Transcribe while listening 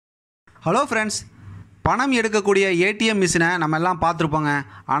Hello friends, பணம் எடுக்கக்கூடிய ATM மிஷினை நம்ம எல்லாம் பார்த்துருப்போங்க.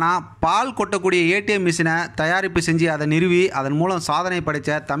 ஆனால் பால் கொட்டக்கூடிய ஏடிஎம் மிஷினை தயாரிப்பு செஞ்சு அதை நிறுவி அதன் மூலம் சாதனை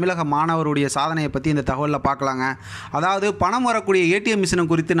படைத்த தமிழக மாணவருடைய சாதனையை பற்றி இந்த தகவலில் பார்க்கலாங்க. அதாவது பணம் வரக்கூடிய ஏடிஎம் மிஷினை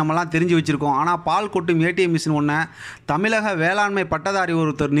குறித்து நம்மலாம் தெரிஞ்சு வச்சுருக்கோம். ஆனால் பால் கொட்டும் ஏடிஎம் மிஷின் ஒன்று தமிழக வேளாண்மை பட்டதாரி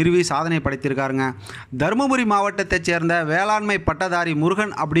ஒருத்தர் நிறுவி சாதனை படைத்திருக்காருங்க. தருமபுரி மாவட்டத்தைச் சேர்ந்த வேளாண்மை பட்டதாரி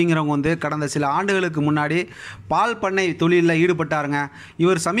முருகன் அப்படிங்கிறவங்க கடந்த சில ஆண்டுகளுக்கு முன்னாடி பால் பண்ணை தொழிலில் ஈடுபட்டாருங்க.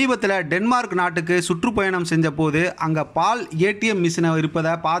 இவர் சமீபத்தில் டென்மார்க் நாட்டுக்கு சுற்றுப்பயணம் செஞ்ச போது அங்கே பால் ஏடிஎம் மிஷினை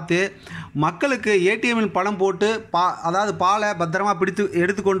இருப்பதை பார்த்து மக்களுக்கு ஏடிஎம்மில் பணம் போட்டு அதாவது பாலை பத்திரமா பிடித்து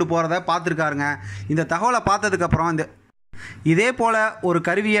எடுத்துக்கொண்டு போகிறத பார்த்துருக்காருங்க. இந்த தகவலை பார்த்ததுக்கப்புறம் இதே போல் ஒரு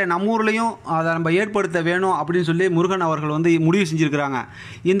கருவியை நம்ம ஊர்லேயும் அதை நம்ம ஏற்படுத்த வேணும் அப்படின்னு சொல்லி முருகன் அவர்கள் முடிவு செஞ்சுருக்கிறாங்க.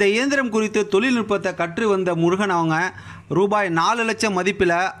 இந்த இயந்திரம் குறித்து தொழில்நுட்பத்தை கற்று வந்த முருகன் அவங்க ரூபாய் 4 லட்சம்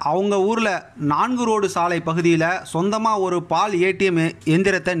மதிப்பில் அவங்க ஊரில் 4 ரோடு சாலை பகுதியில் சொந்தமாக ஒரு பால் ஏடிஎம்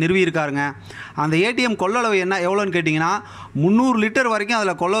எந்திரத்தை நிறுவியிருக்காருங்க. அந்த ஏடிஎம் கொள்ளளவு எவ்வளோன்னு கேட்டிங்கன்னா 300 லிட்டர் வரைக்கும்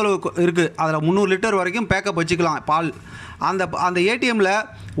அதில் கொள்ளளவு இருக்குது. அதில் 300 லிட்டர் வரைக்கும் பேக்கப் வச்சுக்கலாம் பால். அந்த ஏடிஎம்மில்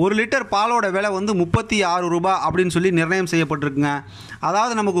 1 லிட்டர் பாலோட விலை 36 ரூபாய் அப்படின்னு சொல்லி நிர்ணயம் செய்யப்பட்டிருக்குங்க.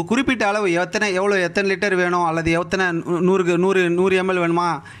 அதாவது நமக்கு குறிப்பிட்ட அளவு எத்தனை லிட்டர் வேணும் அல்லது எத்தனை 100 எம்எல் வேணுமா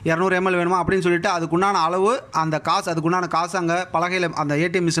 200 எம்எல் வேணுமா அப்படின்னு சொல்லிட்டு அதுக்குண்டான அளவு அதுக்குண்டான காசு அங்கே பலகையில் அந்த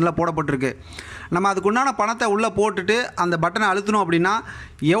ஏடிஎம் மிஷினில் போடப்பட்டிருக்கு. நம்ம அதுக்குண்டான பணத்தை உள்ளே போட்டுட்டு அந்த பட்டனை அழுத்தணும் அப்படின்னா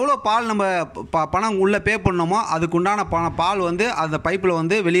எவ்வளோ பால் நம்ம பணம் உள்ளே பே பண்ணோமோ அதுக்குண்டான பால் அந்த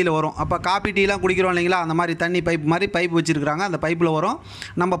பைப்பில் வெளியில் வரும். அப்போ காப்பி டீலாம் குடிக்கிறோம் இல்லைங்களா, அந்த மாதிரி தண்ணி பைப் வச்சுருக்கிறாங்க. அந்த பைப்பில் வரும்.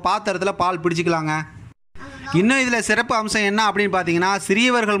 நம்ம பாத்திரத்தில் பால் பிடிச்சிக்கலாங்க. இன்னும் இதில் சிறப்பு அம்சம் என்ன அப்படின்னு பார்த்தீங்கன்னா,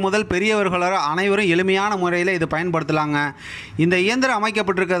 சிறியவர்கள் முதல் பெரியவர்கள் அனைவரும் எளிமையான முறையில் இது பயன்படுத்தலாங்க. இந்த இயந்திரம்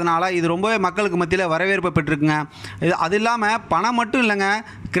அமைக்கப்பட்டிருக்கிறதுனால இது ரொம்பவே மக்களுக்கு மத்தியில் வரவேற்பு பெற்றிருக்குங்க. அது இல்லாமல் பணம் மட்டும் இல்லைங்க,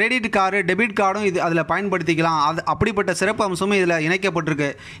 கிரெடிட் கார்டு டெபிட் கார்டும் அதில் பயன்படுத்திக்கலாம். அப்படிப்பட்ட சிறப்பு அம்சமும் இதில் இணைக்கப்பட்டிருக்கு.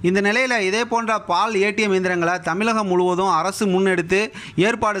 இந்த நிலையில் இதே போன்ற பால் ஏடிஎம் இயந்திரங்களை தமிழகம் முழுவதும் அரசு முன்னெடுத்து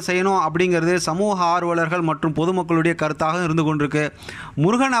ஏற்பாடு செய்யணும் அப்படிங்கிறது சமூக ஆர்வலர்கள் மற்றும் பொதுமக்களுடைய கருத்தாக இருந்து கொண்டிருக்கு.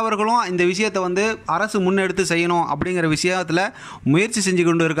 முருகன் அவர்களும் இந்த விஷயத்தை அரசு முன்னெடுத்து செய்யணும் அப்படிங்கிற விஷயத்தில் முயற்சி செஞ்சு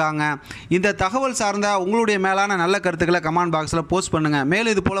கொண்டு இருக்காங்க. இந்த தகவல் சார்ந்த உங்களுடைய மேலான நல்ல கருத்துக்களை கமெண்ட் பாக்ஸில் போஸ்ட் பண்ணுங்கள்.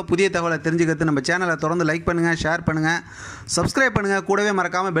 மேலும் இது போல் புதிய தகவலை தெரிஞ்சுக்கிறது நம்ம சேனலை தொடர்ந்து லைக் பண்ணுங்கள், ஷேர் பண்ணுங்கள், சப்ஸ்கிரைப் பண்ணுங்கள், கூடவே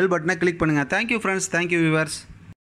மறக்காமல் பெல் பட்டனை கிளிக் பண்ணுங்கள். Thank you friends, thank you viewers.